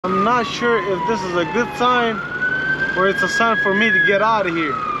I'm not sure if this is a good sign or it's a sign for me to get out of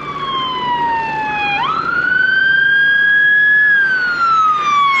here.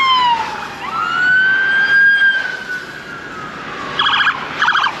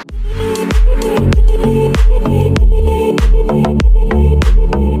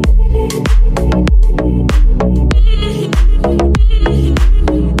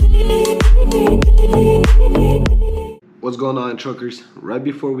 What's going on, truckers? Right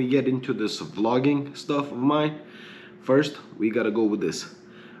before we get into this vlogging stuff of mine, first we gotta go with this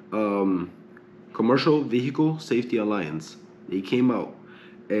Commercial Vehicle Safety Alliance. They came out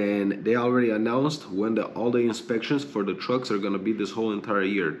and they already announced when all the inspections for the trucks are gonna be this whole entire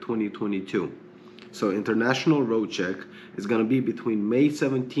year, 2022. So International Road Check is gonna be between May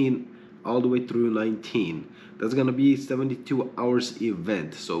 17 all the way through 19. That's gonna be 72 hours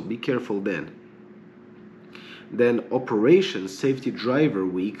event, so be careful then. Then Operation Safety Driver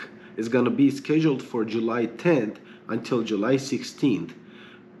Week is gonna be scheduled for July 10th until July 16th.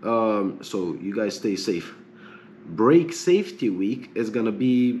 So you guys stay safe. Brake Safety Week is gonna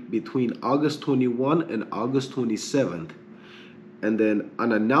be between August 21 and August 27th. And then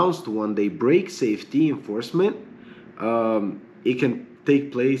unannounced one-day brake safety enforcement, it can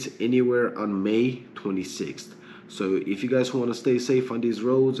take place anywhere on May 26th. So if you guys want to stay safe on these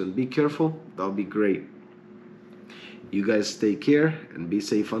roads and be careful, that'll be great. You guys take care and be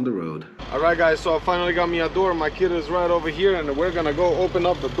safe on the road. All right, guys, so I finally got me a door. My kid is right over here and we're gonna go open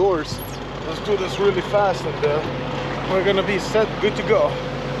up the doors. Let's do this really fast and we're gonna be set, good to go.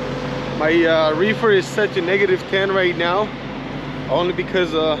 My reefer is set to -10 right now, only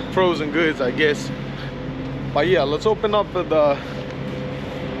because of frozen goods, I guess. But yeah, let's open up the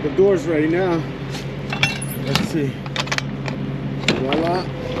doors right now. Let's see. Voila.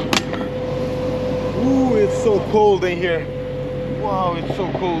 Ooh, it's so cold in here. Wow, it's so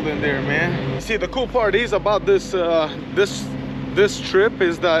cold in there, man. See, the cool part is about this this trip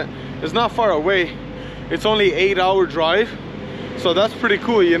is that it's not far away. It's only 8-hour drive, so that's pretty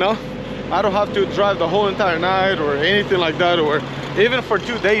cool, you know. I don't have to drive the whole entire night or anything like that, or even for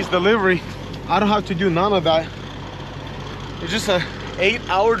 2 days delivery. I don't have to do none of that. It's just a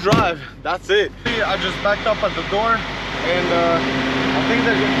 8-hour drive. That's it. I just backed up at the door and I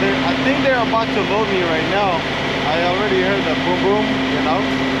think they're about to load me right now. I already heard the boom boom, you know.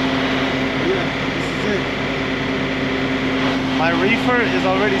 Yeah, this is it. My reefer is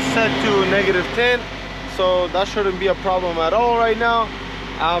already set to -10, so that shouldn't be a problem at all right now.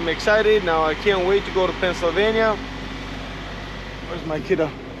 I'm excited now. I can't wait to go to Pennsylvania. Where's my kiddo?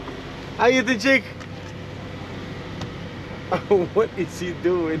 How you doing, Jake? What is he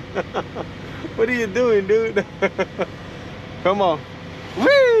doing? What are you doing, dude? Come on.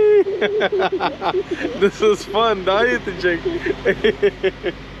 Whee! This is fun, don't you, Jake?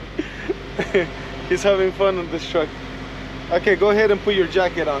 He's having fun on this truck. Okay, go ahead and put your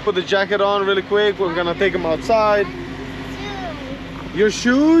jacket on. Put the jacket on really quick. We're gonna take him outside. Your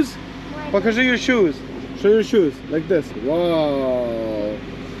shoes? Покажи your shoes. Show your shoes like this. Wow,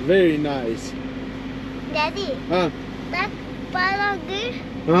 very nice. Daddy. Huh? That part good?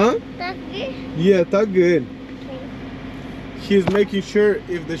 Huh? That good? Yeah, that's good. Okay. He's making sure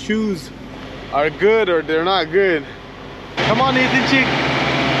if the shoes are good or they're not good. Come on, Ethan Chick.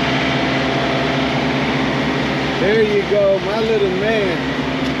 There you go, my little man.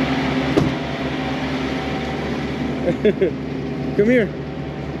 Come here.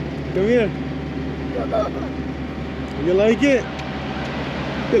 Come here. You like it?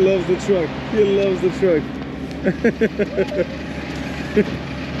 He loves the truck. He loves the truck.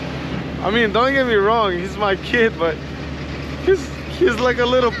 I mean, don't get me wrong, he's my kid, but he's like a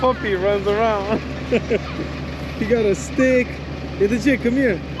little puppy, runs around. He got a stick. Hey, the chick, come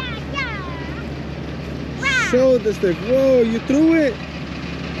here. Show the stick. Whoa, you threw it?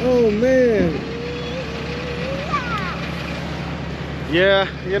 Oh man. Yeah,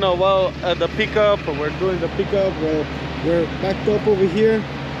 you know, well, at the pickup, we're doing the pickup, we're backed up over here.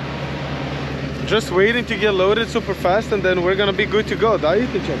 Just waiting to get loaded super fast and then we're gonna be good to go.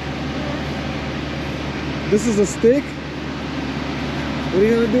 This is a stick? What are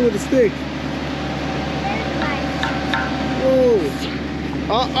you gonna do with the stick? Whoa!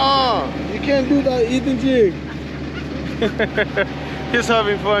 You can't do that, Ethan Jig. He's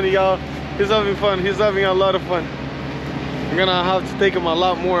having fun, y'all. He's having fun. He's having a lot of fun. I'm gonna have to take him a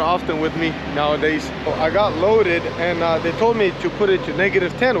lot more often with me nowadays. So I got loaded and they told me to put it to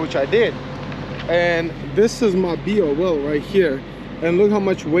 -10, which I did. And this is my BOL right here. And look how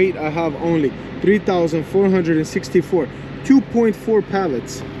much weight I have only. 3,464. 2.4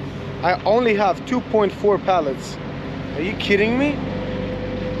 pallets. I only have 2.4 pallets. Are you kidding me?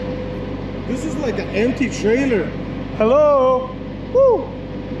 This is like an empty trailer. Hello. Woo.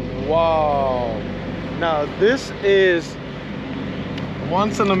 Wow. Now this is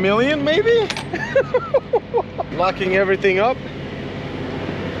once in a million, maybe. Locking everything up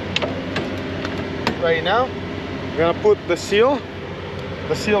right now. We're gonna put the seal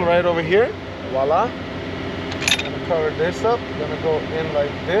right over here. Voila. Gonna cover this up. Gonna go in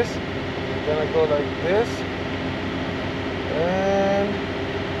like this. Gonna go like this, and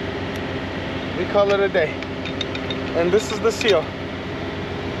we call it a day. And this is the seal.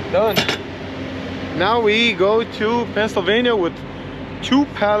 Done. Now we go to Pennsylvania with 2.5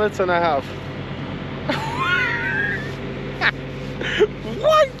 pallets.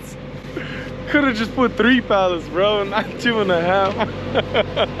 What? Could have just put 3 pallets, bro, not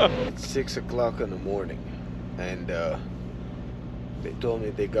 2.5. It's 6 o'clock in the morning, and they told me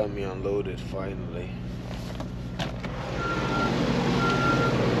they got me unloaded finally.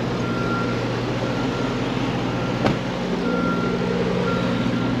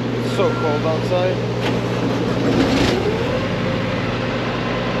 It's so cold outside.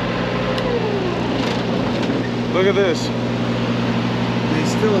 Look at this. They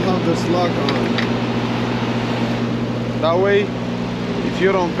still have this lock on. That way, if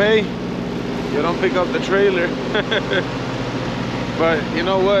you don't pay, you don't pick up the trailer. But you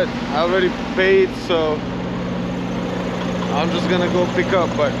know what? I already paid, so I'm just gonna go pick up.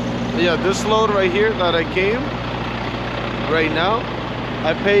 But yeah, this load right here that I came right now,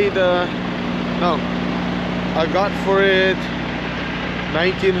 I paid no, I got for it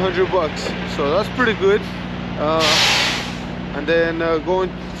 1,900 bucks, so that's pretty good. And then going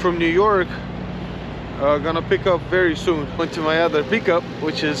from New York, gonna pick up very soon. Went to my other pickup,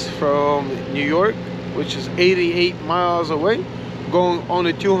 which is from New York, which is 88 miles away, going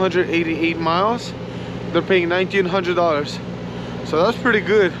only 288 miles. They're paying $1,900, so that's pretty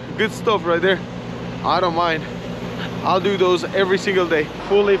good. Good stuff right there. I don't mind. I'll do those every single day.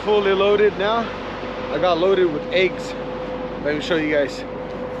 Fully loaded now. I got loaded with eggs. Let me show you guys.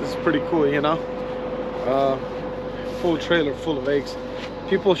 This is pretty cool, you know. Full trailer full of eggs.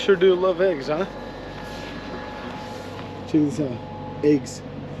 People sure do love eggs, huh? Check this out. Eggs.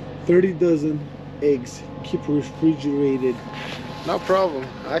 30 dozen eggs. Keep refrigerated. No problem.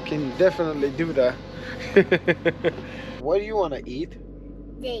 I can definitely do that. What do you want to eat?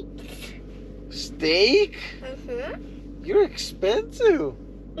 Steak. Steak? You're expensive.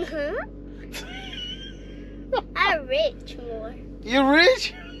 I'm rich more. You're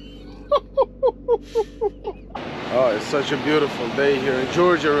rich? Oh, it's such a beautiful day here in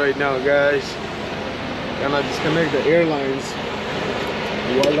Georgia right now, guys. Gonna disconnect the airlines.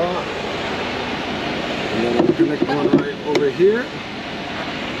 Voila. And then I'll connect one right over here.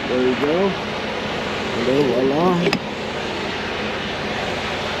 There we go. And then voila.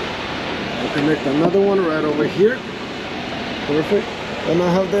 I'll connect another one right over here. Perfect. Then I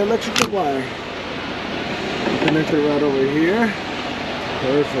have the electrical wire. Connect it right over here.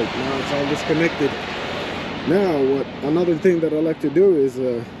 Perfect. Now it's all disconnected. Now, what another thing that I like to do is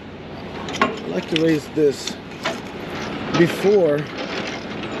I like to raise this before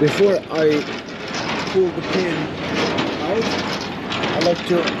I pull the pin out. I like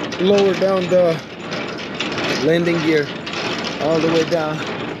to lower down the landing gear all the way down,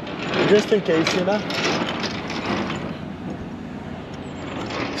 just in case, you know.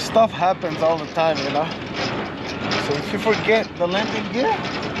 Stuff happens all the time, you know. So if you forget the landing gear,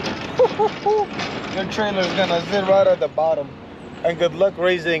 your trailer is gonna sit right at the bottom. And good luck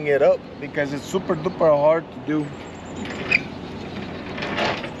raising it up, because it's super duper hard to do.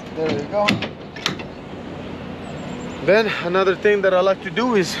 There we go. Then another thing that I like to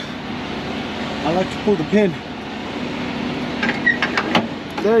do is I like to pull the pin.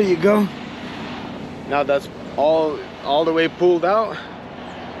 There you go. Now that's all the way pulled out.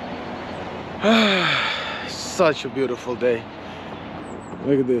 Such a beautiful day.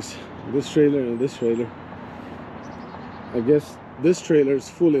 Look at this trailer and this trailer. I guess this trailer is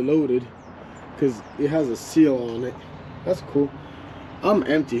fully loaded because it has a seal on it. That's cool. I'm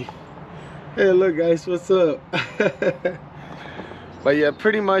empty. Hey, look guys, what's up? But yeah,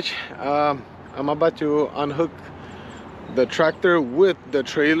 pretty much I'm about to unhook the tractor with the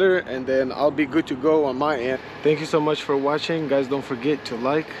trailer, and then I'll be good to go on my end. Thank you so much for watching, guys. Don't forget to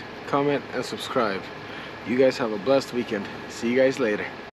like, comment, and subscribe. You guys have a blessed weekend. See you guys later.